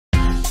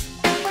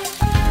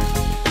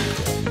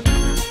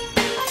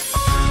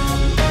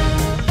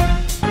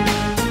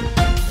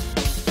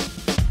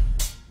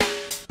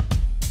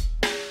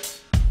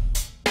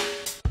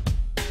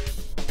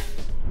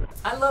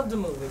love the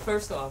movie.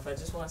 First off, I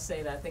just want to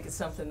say that I think it's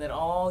something that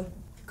all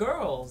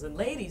girls and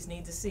ladies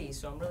need to see,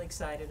 so I'm really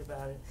excited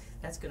about it.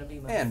 That's going to be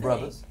my thing.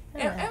 brothers.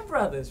 And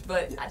brothers,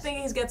 but I think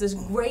he's got this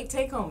great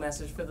take-home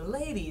message for the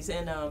ladies.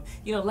 And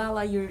you know,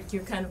 Lala, you're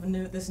kind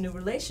of this new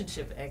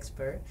relationship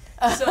expert.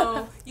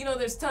 So you know,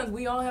 there's tons.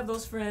 We all have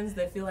those friends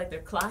that feel like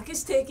their clock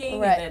is ticking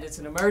and that it's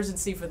an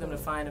emergency for them to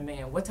find a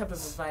man. What type of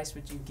advice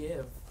would you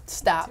give?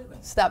 Stop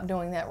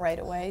doing that right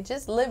away.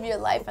 Just live your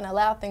life and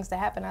allow things to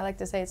happen. I like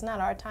to say it's not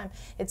our time,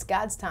 it's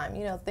God's time.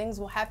 You know, things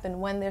will happen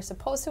when they're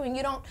supposed to, and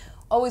you don't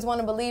always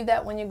want to believe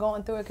that when you're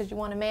going through it because you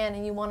want a man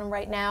and you want him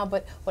right now,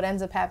 but what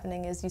ends up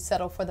happening is you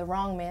settle for the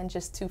wrong man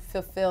just to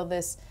fulfill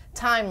this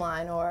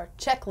timeline or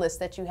checklist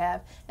that you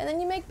have, and then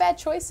you make bad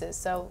choices.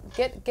 So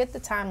get the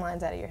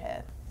timelines out of your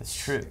head. It's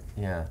true,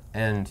 yeah.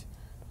 And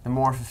the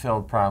more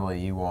fulfilled probably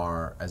you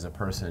are as a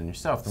person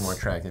yourself, the more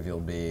attractive you'll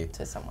be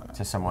to someone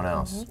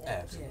else. Mm-hmm.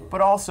 Absolutely.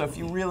 But also, if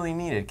you really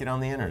need it, get on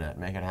the internet,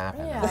 make it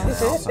happen. Yeah.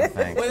 I also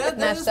think Well,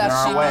 there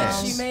are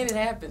ways. she made it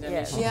happen. I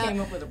mean, she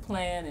came up with a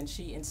plan and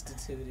she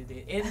instituted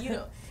it. And you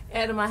know,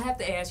 Adam, I have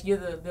to ask, you're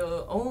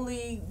the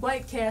only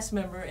white cast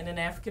member in an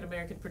African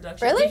American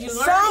production. Really? Did you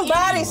learn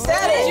Somebody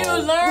said it. Did you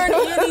learn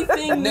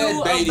anything Ned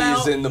new Beatty's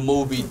about in the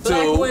movie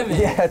black too. women?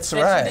 Yeah, that's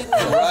right.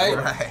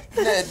 Right?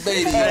 Ned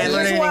Beatty. Did I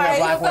learn anything about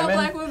black women?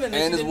 Black women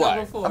And his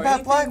wife.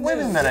 About black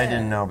women that I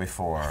didn't know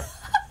before.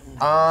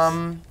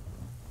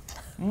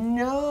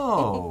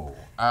 No.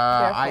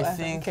 I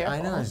think I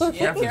know. There's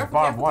careful, there's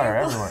barbed wire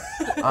everywhere.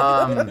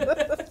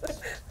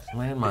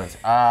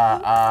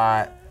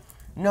 Landmines.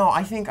 No,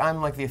 I think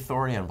I'm like the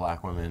authority on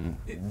black women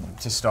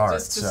to start.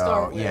 Just to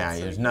start with, yeah, so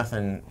there's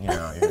nothing, you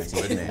know, you're gonna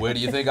teach me. Where do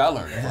you think I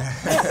learned it?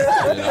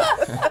 You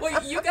know?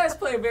 Well, you guys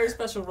play a very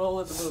special role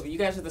in the movie. You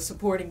guys are the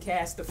supporting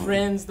cast, the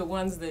friends, the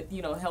ones that,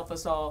 you know, help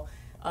us all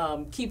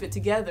keep it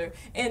together.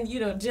 And, you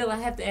know, Jill, I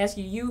have to ask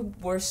you, you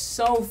were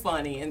so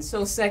funny and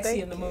so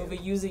sexy in the movie,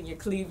 using your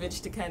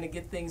cleavage to kind of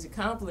get things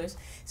accomplished.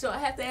 So I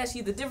have to ask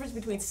you the difference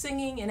between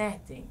singing and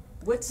acting.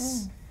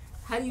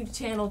 How do you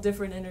channel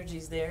different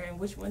energies there, and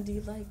which one do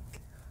you like?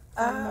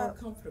 More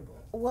comfortable?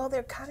 Well,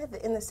 they're kind of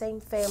in the same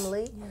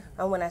family.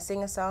 Yeah. When I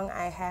sing a song,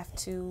 I have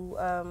to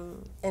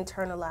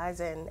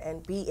internalize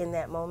and be in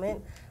that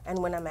moment. And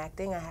when I'm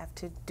acting, I have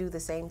to do the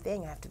same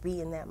thing. I have to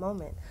be in that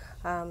moment.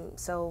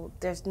 So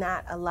there's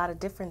not a lot of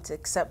difference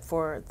except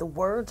for the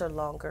words are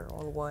longer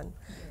on one,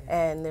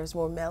 and there's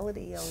more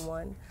melody on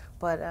one.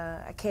 But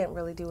I can't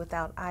really do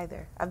without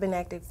either. I've been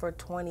acting for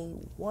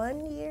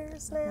 21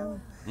 years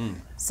now.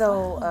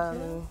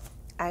 So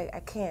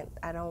I can't,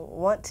 I don't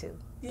want to.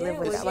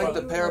 It's like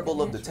the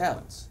parable of the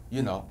talents,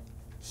 you know.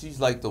 She's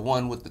like the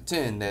one with the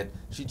 10 that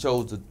she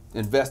chose to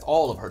invest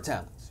all of her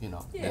talents, you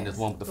know. And there's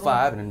one with the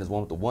 5, and then there's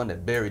one with the 1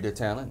 that buried their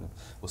talent and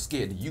was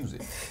scared to use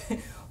it.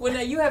 Well,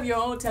 now you have your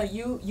own talent.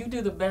 You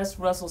do the best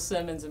Russell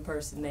Simmons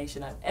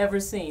impersonation I've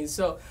ever seen.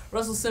 So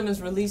Russell Simmons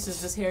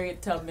releases this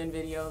Harriet Tubman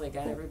video. They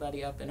got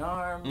everybody up in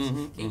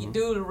arms. Can you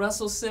do the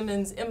Russell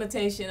Simmons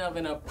imitation of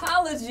an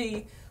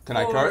apology? Can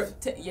I curse?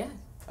 Yeah.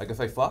 I can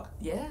say fuck?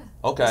 Yeah.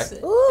 Okay.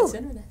 It's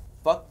internet.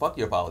 Fuck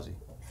your apology.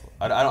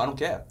 I don't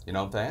care. You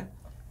know what I'm saying?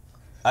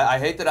 I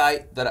hate that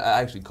I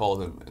actually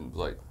called him and was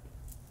like,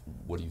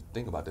 what do you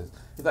think about this?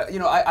 He's like, you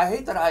know, I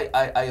hate that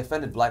I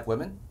offended black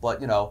women,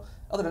 but you know,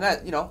 other than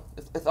that, you know,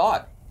 it's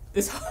odd.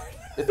 It's hard.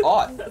 It's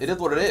odd. It is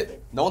what it is.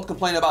 No one's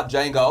complaining about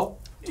Django,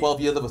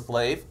 12 years of a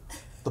slave,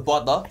 the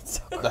butler,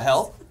 the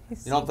health.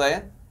 You know what I'm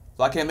saying?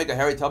 So I can't make a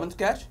Harriet Tubman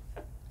sketch?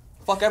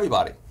 Fuck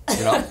everybody.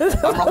 You know, I'm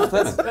Russell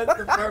Simmons.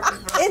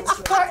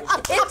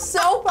 It's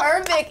so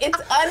perfect. It's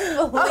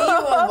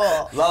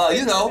unbelievable. Lala,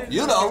 you know.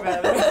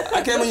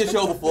 I came on your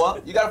show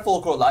before. You got a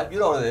full court life. You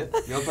know what it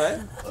is. You know what I'm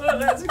saying? Well,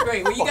 that's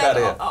great. Well, you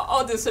guys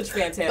all did such a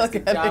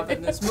fantastic job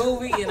in this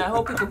movie, and I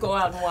hope people go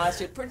out and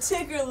watch it.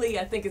 Particularly,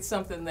 I think it's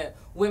something that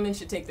women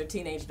should take their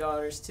teenage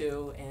daughters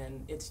to,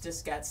 and it's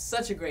just got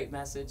such a great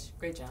message.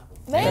 Great job.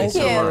 Thank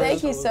you.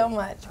 Thank you so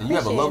much. And you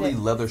have a lovely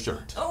leather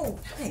shirt. Oh,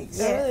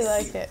 thanks. I really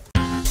like it.